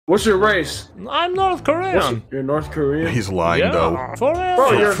What's your race? I'm North Korean. You're North Korean? He's lying though. For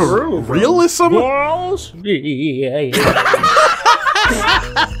Bro, you're true, bro. Realism? Pharaohs?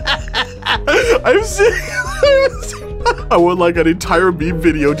 I'm serious. I want like an entire meme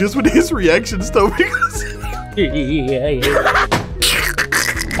video just with his reactions though, because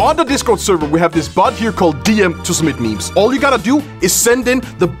on the Discord server, we have this bot here called DM to submit memes. All you gotta do is send in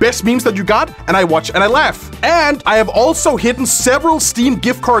the best memes that you got, and I watch and I laugh. And I have also hidden several Steam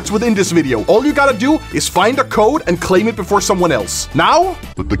gift cards within this video. All you gotta do is find a code and claim it before someone else. Now,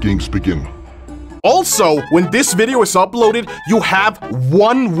 let the games begin. also, when this video is uploaded, you have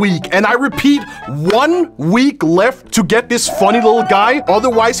 1 week, and I repeat, 1 week left to get this funny little guy.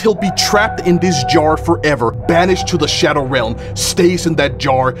 Otherwise, he'll be trapped in this jar forever, banished to the Shadow Realm, stays in that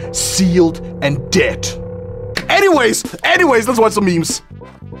jar, sealed and dead. Anyways, let's watch some memes.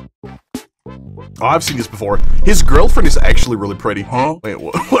 Oh, I've seen this before. His girlfriend is actually really pretty. Huh? Wait,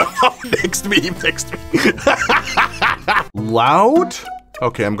 what? Next meme. Loud?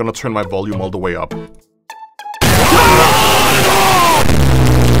 Okay, I'm gonna turn my volume all the way up.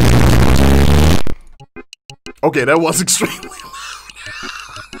 Okay, that was extremely loud.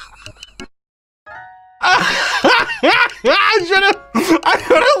 I should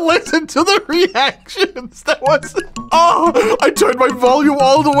have listened to the reactions. That was... Oh, I turned my volume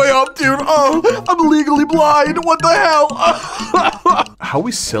all the way up, dude. Oh, I'm legally blind. What the hell? How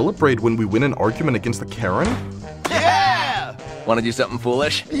we celebrate when we win an argument against a Karen? Yeah! Want to do something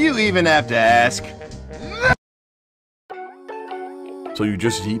foolish? You even have to ask. So you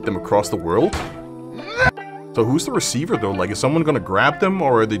just yeet them across the world? So who's the receiver though? Like, is someone gonna grab them,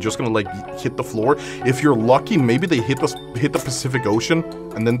 or are they just gonna like hit the floor? If you're lucky, maybe they hit the Pacific Ocean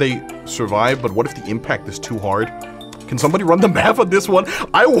and then they survive. But what if the impact is too hard? Can somebody run the math on this one?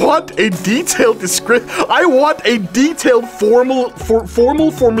 I want a detailed description. I want a detailed formal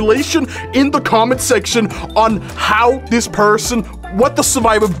formulation in the comment section on how this person, what the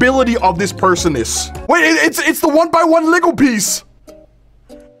survivability of this person is. Wait, it's the 1x1 Lego piece.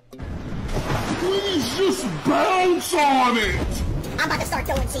 Just bounce on it! I'm about to start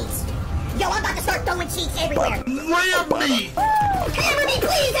throwing cheats. Yo, I'm about to start throwing cheats everywhere. Ram me! Hammer me,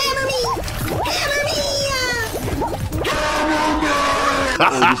 please, hammer me! Hammer me!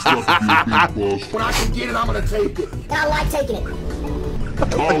 When I can get it, I'm gonna take it. I like taking it.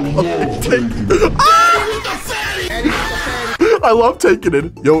 I love taking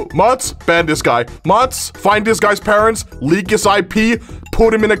it. Yo, Mutz, ban this guy. Mutz, find this guy's parents, leak his IP,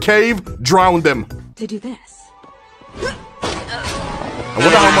 put him in a cave, drown them. To do this. I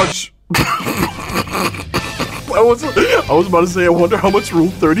wonder how much... I was about to say, I wonder how much Rule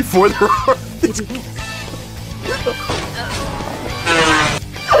 34 there are.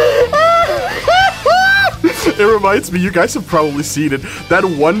 It reminds me, you guys have probably seen it. That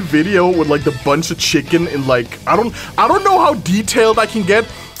one video with like the bunch of chicken in like, I don't know how detailed I can get.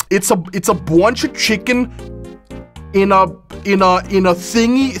 It's a bunch of chicken in a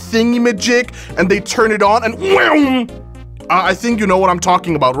thingy-majig, and they turn it on and wham! I think you know what I'm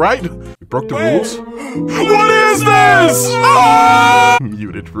talking about, right? You broke the rules? What is this? Ah!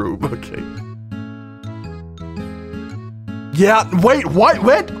 Muted room, okay. Yeah, wait,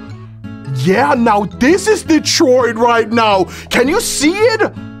 what? Yeah, now this is Detroit right now. Can you see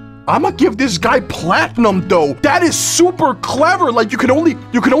it? I'ma give this guy platinum though. That is super clever. Like you can only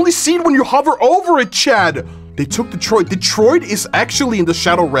see it when you hover over it, Chad. They took Detroit. Detroit is actually in the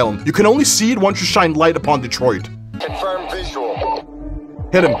Shadow Realm. You can only see it once you shine light upon Detroit. Confirm visual.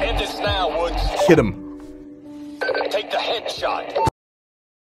 Hit him. End this now, Woods. Hit him. Take the headshot.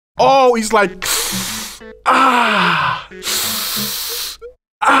 Oh, he's like, ah.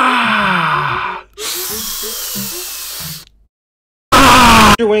 Ah.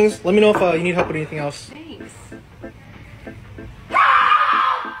 Your wings. Let me know if you need help with anything else. Thanks.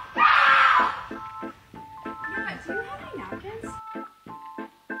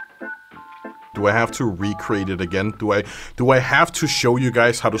 Do I have to recreate it again? Do I have to show you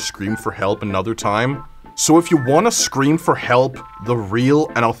guys how to scream for help another time? So if you want to scream for help the real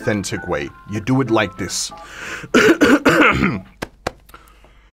and authentic way, you do it like this.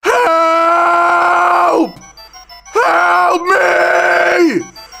 Help! Help me!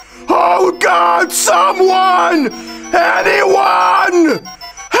 Oh God, someone! Anyone!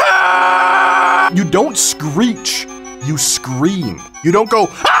 Help! You don't screech, you scream. You don't go,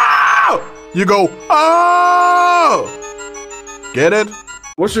 ah! You go, oh! Get it?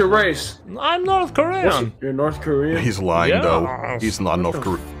 What's your race? I'm North Korean. You're North Korean? He's lying though. Yes. He's not North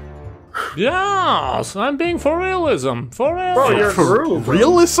Korean. Yes, I'm being for realism. For real. Bro, you're true, bro.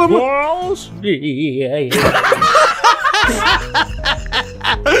 Realism? Pharaohs?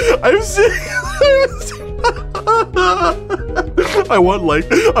 I've seen. I want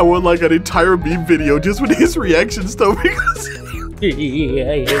like an entire meme video just with his reactions though, because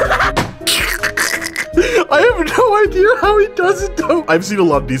I have no idea how he does it though. I've seen a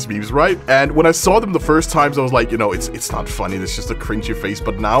lot of these memes, right? And when I saw them the first times, I was like, you know, it's not funny. It's just a cringy face.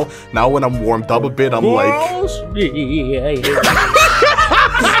 But now when I'm warmed up a bit, I'm like,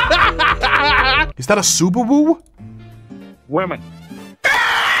 is that a Subaru? Women.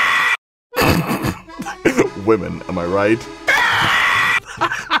 Women, am I right?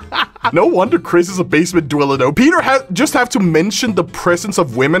 No wonder Chris is a basement dweller though. Peter just have to mention the presence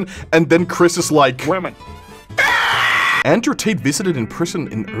of women, and then Chris is like, Women. Andrew Tate visited in prison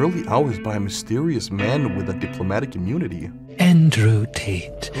in early hours by a mysterious man with a diplomatic immunity. Andrew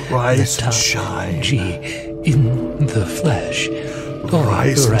Tate. Rise and shine. G in the flesh.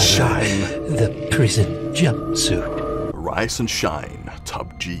 Rise and shine. The prison jumpsuit. Rise and shine,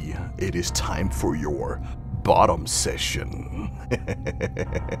 Top G. It is time for your bottom session.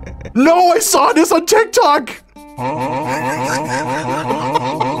 No, I saw this on TikTok!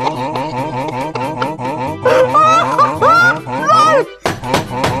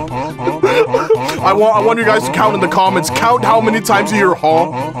 I want you guys to count in the comments. Count how many times you hear huh?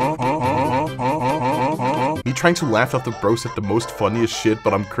 Me trying to laugh after bro said the most funniest shit,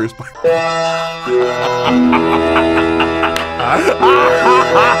 but I'm cursed by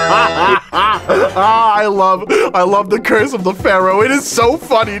I love the curse of the Pharaoh. It is so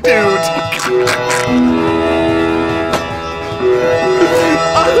funny, dude.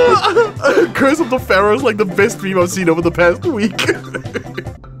 Curse of the Pharaoh is like the best meme I've seen over the past week.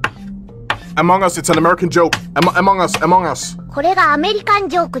 Among Us, it's an American joke. Among Us. これがアメリカン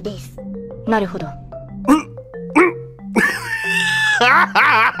ジョークです。なるほど。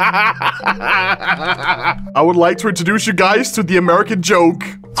I would like to introduce you guys to the American joke.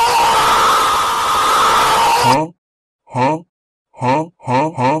 Huh?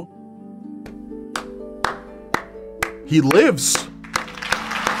 He lives.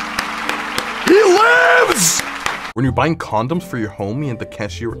 He lives! When you're buying condoms for your homie and the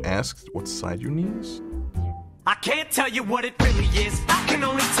cashier asks what side your knee is? I can't tell you what it really is. I can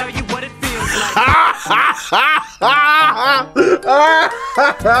only tell you what it feels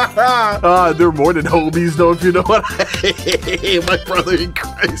like. They're more than homies though, if you know what I mean. My brother in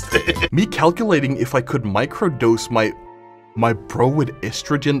Christ. Me calculating if I could microdose my bro with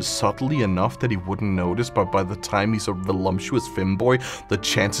estrogen subtly enough that he wouldn't notice, but by the time he's a voluptuous femboy, the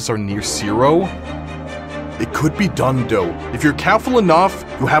chances are near zero. It could be done though. If you're careful enough,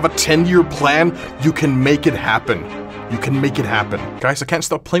 you have a 10-year plan, you can make it happen. You can make it happen. Guys, I can't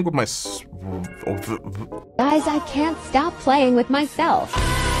stop playing with my... Guys, I can't stop playing with myself.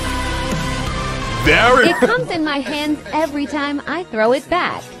 There it comes in my hands every time I throw it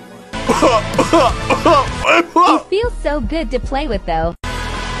back. It feels so good to play with though.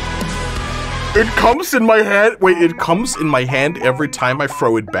 It comes in my hand. Wait, it comes in my hand every time I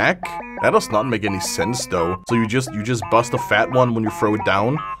throw it back? That does not make any sense though. So you just bust a fat one when you throw it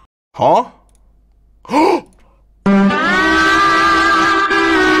down? Huh? I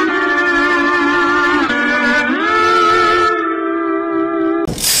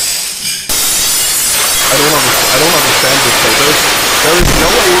don't understand this though. There is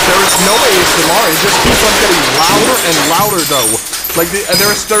no ASMR. It just keeps on getting louder and louder though. Like this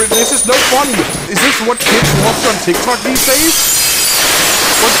is no funny. Is this what kids watch on TikTok these days?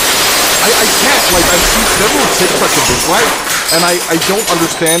 What? I can't. Like I've seen several TikToks of this, right? And I don't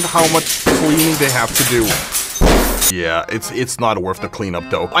understand how much cleaning they have to do. Yeah, it's not worth the cleanup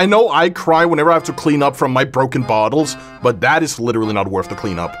though. I know I cry whenever I have to clean up from my broken bottles, but that is literally not worth the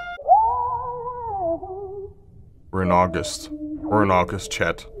cleanup. We're in August. We're in August,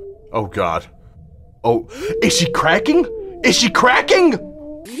 chat. Oh god. Oh, is she cracking? Is she cracking?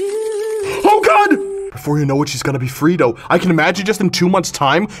 Oh god! Before you know it, she's gonna be free though. I can imagine just in 2 months'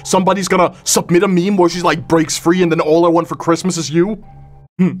 time, somebody's gonna submit a meme where she's like breaks free and then all I want for Christmas is you.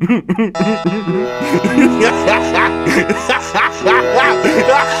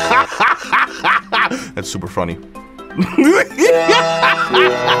 That's super funny.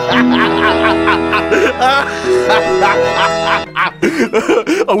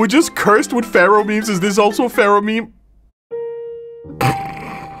 Are we just cursed with Pharaoh memes? Is this also a Pharaoh meme?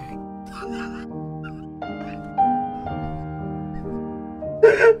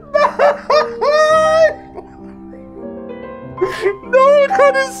 No,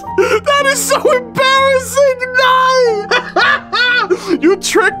 that is so embarrassing. No! You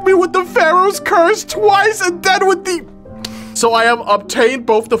tricked me with the Pharaoh's curse twice and then with the... So I have obtained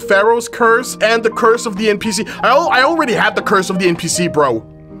both the Pharaoh's curse and the curse of the NPC. I already had the curse of the NPC, bro.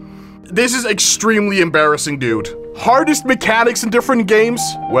 This is extremely embarrassing, dude. Hardest mechanics in different games?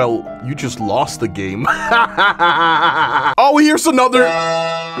 Well, you just lost the game. Oh, here's another.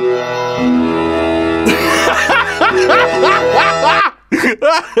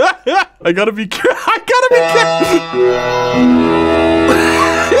 I gotta be careful. I gotta be careful.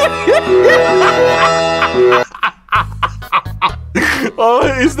 Oh,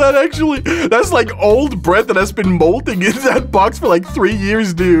 is that actually? That's like old bread that has been molding in that box for like 3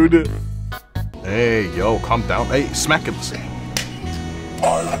 years, dude. Hey, yo, calm down. Hey, smack him.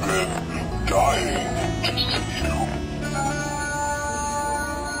 I've been dying to see you.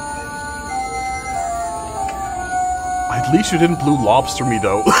 At least you didn't blue lobster me,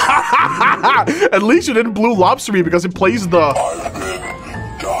 though. At least you didn't blue lobster me because it plays the. I've been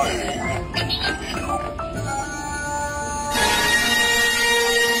dying to see you.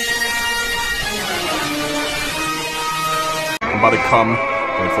 I'm about to come.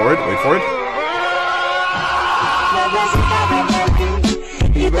 Wait for it. Wait for it.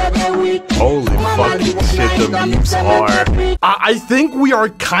 Holy fucking shit, the memes are. I think we are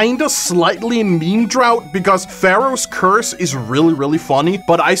kinda slightly in meme drought because Pharaoh's curse is really, really funny,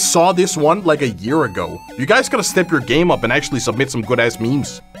 but I saw this one like a year ago. You guys gotta step your game up and actually submit some good ass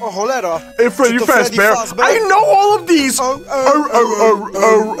memes. Oh, cholera. Hey, Freddy Fazbear. I know all of these!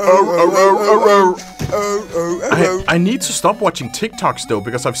 I need to stop watching TikToks though,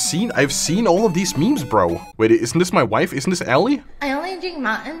 because I've seen all of these memes, bro. Wait, isn't this my wife? Isn't this Ellie? I only drink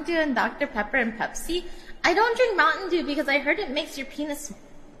Mountain Dew and Dr. Pepper and Pepsi. I don't drink Mountain Dew because I heard it makes your penis.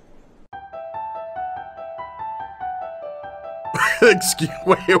 Excuse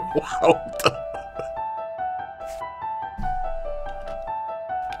me, wow.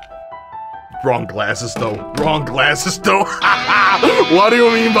 Wrong glasses though. Wrong glasses though. What do you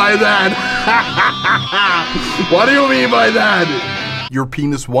mean by that? What do you mean by that? Your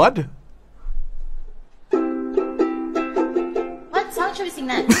penis what? What song should we sing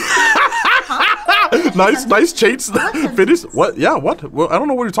next? Nice change. Finish. What? Yeah, what? Well, I don't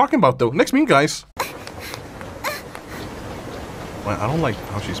know what you're talking about though. Next meme, guys. Well, I don't like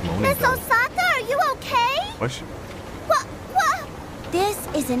how she's moaning Miss though. Osaka, are you okay? What's she? What? This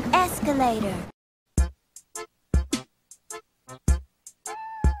is an escalator.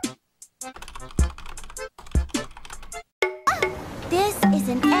 This is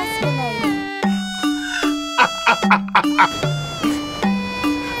an escalator.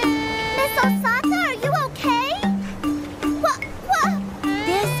 Miss Osaka, are you okay? What?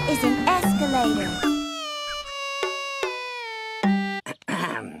 This is an escalator.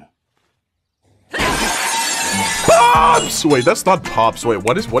 Pops! Wait, that's not Pops. Wait,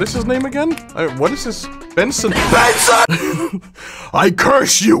 what is his name again? What is his Benson? Benson! I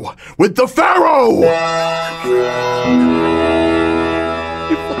curse you with the Pharaoh!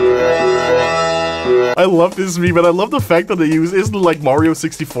 I love this meme, and I love the fact that they use isn't like Mario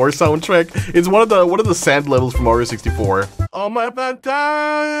 64 soundtrack. It's one of the sand levels from Mario 64. Oh my god.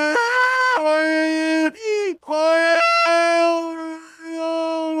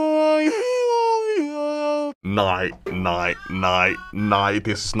 Night.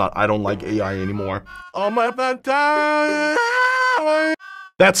 This is not. I don't like AI anymore. Oh my god.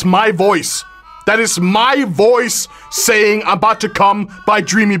 That's my voice. That is my voice saying I'm about to come by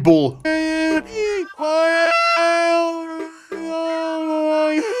Dreamy Bull.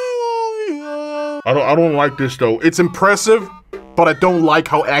 I don't like this though. It's impressive, but I don't like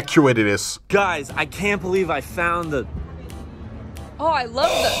how accurate it is. Guys, I can't believe I found the. Oh, I love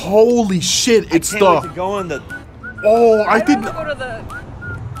the. Holy shit! It's I can't wait to go on the. Oh, I didn't. Go to the.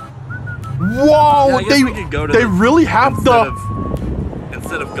 Whoa! Yeah, they really have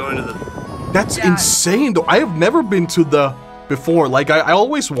instead of going to the. That's insane though. I have never been to the before. Like I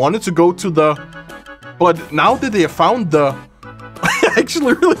always wanted to go to the, but now that they have found the, I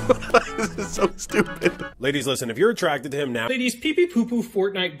actually really. This is so stupid. Ladies, listen. If you're attracted to him now, Ladies, pee pee poo poo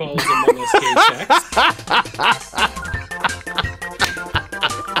Fortnite balls among us gay sex.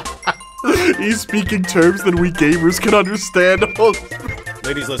 He's speaking terms that we gamers can understand.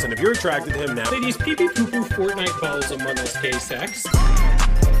 Ladies, listen. If you're attracted to him now, Ladies, pee pee poo poo Fortnite balls among us gay sex.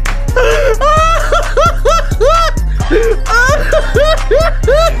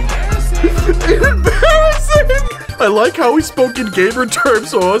 Embarrassing! I like how he spoke in gamer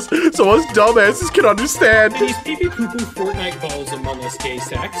terms so us dumbasses can understand. Ladies, pee pee poo poo Fortnite balls among us gay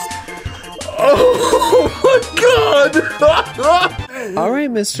sex. Oh my god! Alright,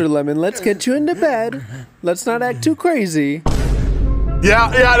 Mr. Lemon, let's get you into bed. Let's not act too crazy.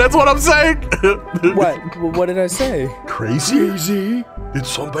 Yeah, that's what I'm saying. What did I say? Crazy? Did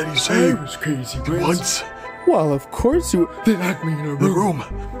somebody say I was crazy? once Well, of course you. They locked me in a room.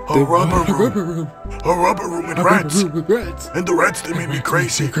 A rubber room. A rubber room with rats. And the rats, they made me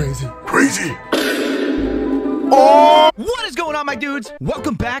crazy. Crazy. Oh! What is going on, my dudes?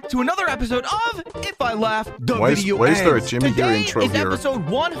 Welcome back to another episode of If I Laugh, the video Why is there a ends. Jimmy Gear Today intro is here? episode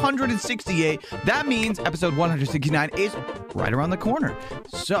 168. That means episode 169 is right around the corner.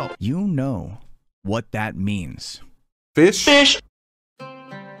 So, you know what that means. Fish?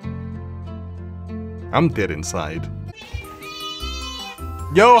 I'm dead inside.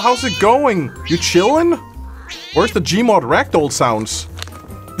 Yo, how's it going? You chillin'? Where's the Gmod ragdoll sounds?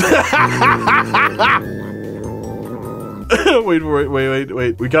 wait.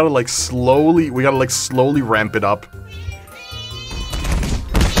 We gotta like slowly ramp it up.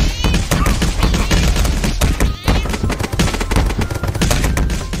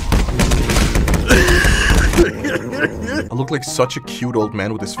 I look like such a cute old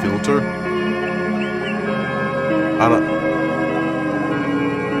man with this filter.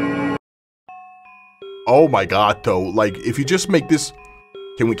 Oh my god, though. Like, if you just make this...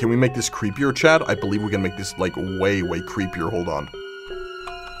 Can we make this creepier, chat? I believe we can make this, like, way creepier. Hold on.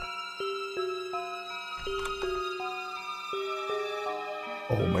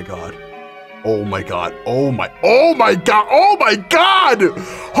 Oh my god. Oh my god. Oh my god! Oh my god!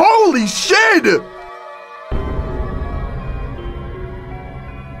 Holy shit!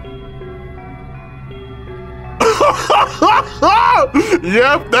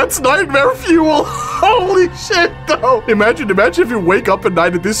 Yep, that's nightmare fuel. Holy shit, though. Imagine if you wake up at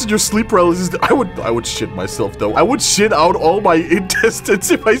night and this is your sleep paralysis. I would shit myself, though. I would shit out all my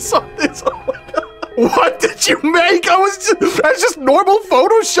intestines if I saw this. Oh my god. What did you make? That's just normal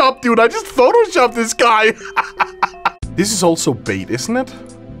Photoshop, dude. I just Photoshopped this guy. This is also bait, isn't it?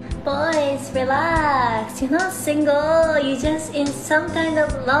 Boys, relax. You're not single. You're just in some kind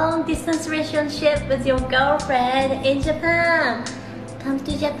of long-distance relationship with your girlfriend in Japan. Come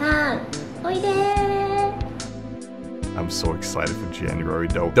to Japan. Oide! I'm so excited for January,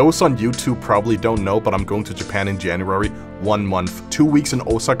 though. Those on YouTube probably don't know, but I'm going to Japan in January. 1 month. 2 weeks in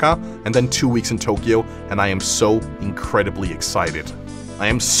Osaka, and then 2 weeks in Tokyo, and I am so incredibly excited. I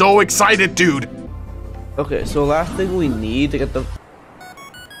am so excited, dude! Okay, so last thing we need to get the...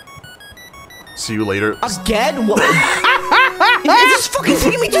 See you later. Again? What? Is this fucking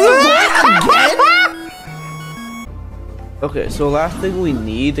taking me to the right again? Okay, so last thing we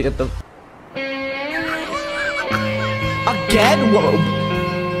need to get the... Again? What?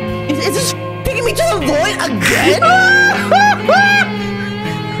 Is this taking me to the void again?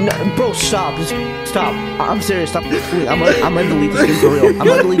 No, bro, stop. Just stop. I'm serious. Stop. Wait, I'm gonna delete this game for real. I'm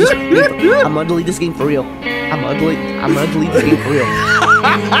gonna delete this game for real. I'm gonna delete this game for real.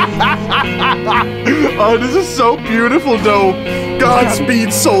 Oh, this is so beautiful, though.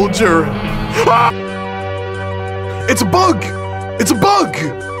 Godspeed, soldier. Ah! It's a bug. It's a bug.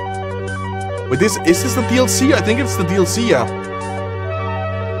 Wait, is this the DLC? I think it's the DLC. Yeah.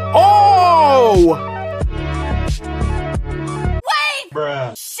 Oh! Wait!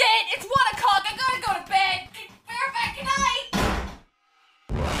 Bruh. Shit! It's 1 o'clock. I gotta go to bed. Perfect. Good night.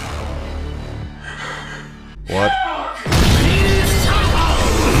 What?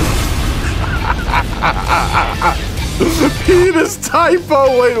 Penis typo.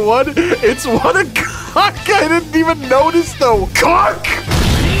 Wait, what? It's 1 o'clock. I didn't even notice, though. Cock!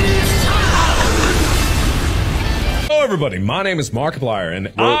 Hello, everybody. My name is Markiplier,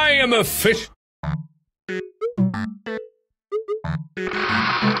 and I am a fish.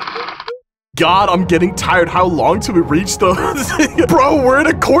 God, I'm getting tired. How long till we reach the... Bro, we're in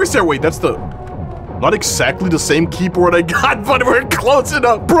a Corsair. Wait, that's the... Not exactly the same keyboard I got, but we're close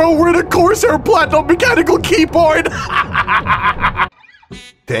enough. Bro, we're in a Corsair Platinum mechanical keyboard.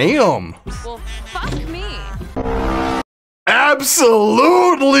 Damn. Well, fuck me.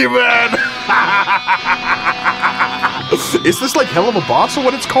 Absolutely, man. Is this like hell of a boss or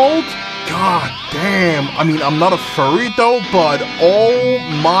what it's called? God damn. I mean, I'm not a furry though, but oh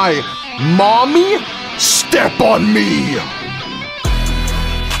my. Mommy, step on me.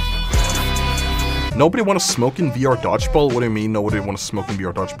 Nobody want to smoke in VR dodgeball? What do you mean nobody want to smoke in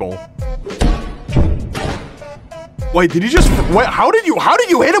VR dodgeball? Wait, did he just... Wait, how did you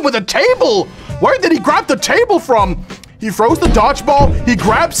hit him with a table? Where did he grab the table from? He throws the dodgeball, he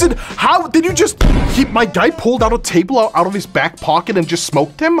grabs it. How did you just... My guy pulled out a table out of his back pocket and just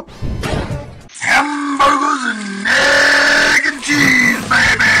smoked him? Hamburgers and egg and cheese,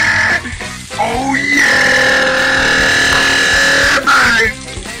 baby! Oh yeah, baby!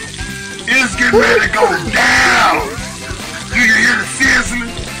 It's getting ready to go down! You can hear the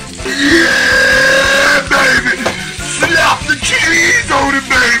sizzling? Yeah, baby! Slap the cheese on it,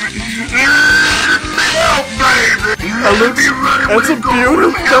 baby! Let it melt, That's a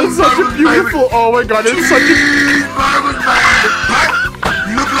beautiful. That's such a beautiful. Oh my god, it's such a.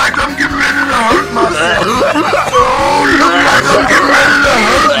 Look like I'm getting ready to hurt myself. Oh, look like I'm getting ready to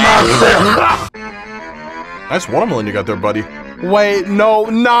hurt myself. Nice watermelon you got there, buddy. Wait, no,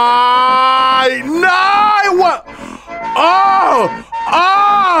 what? Oh!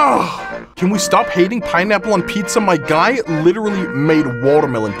 Can we stop hating pineapple on pizza? My guy literally made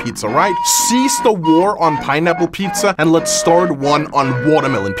watermelon pizza, right? Cease the war on pineapple pizza and let's start one on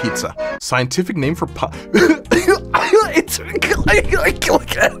watermelon pizza. Scientific name for it's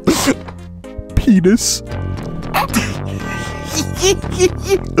penis.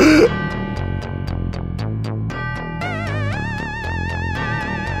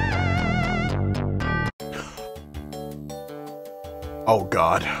 Oh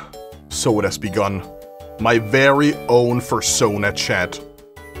god, so it has begun. My very own persona chat.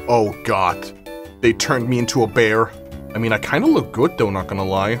 Oh god, they turned me into a bear. I mean, I kinda look good though, not gonna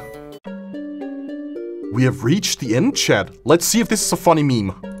lie. We have reached the end, chat. Let's see if this is a funny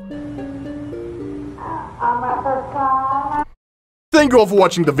meme. Thank you all for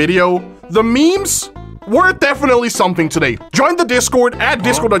watching the video. The memes were definitely something today. Join the Discord at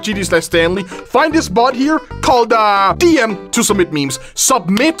discord.gg/Stanley. Find this bot here called DM to submit memes.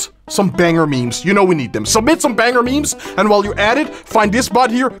 Submit some banger memes. You know we need them. Submit some banger memes, and while you're at it, find this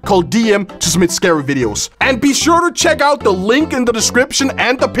bot here called DM to submit scary videos. And be sure to check out the link in the description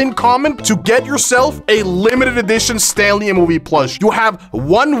and the pinned comment to get yourself a limited edition StanleyMOV plush. You have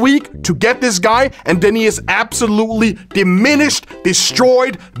 1 week to get this guy, and then he is absolutely diminished,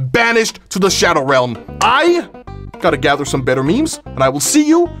 destroyed, banished to the Shadow Realm. I gotta gather some better memes, and I will see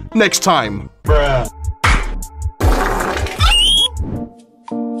you next time. Bruh.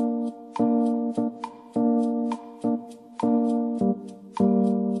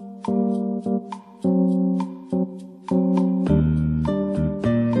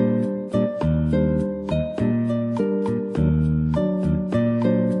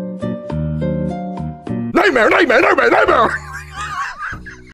 Nightmare, nightmare, nightmare, nightmare!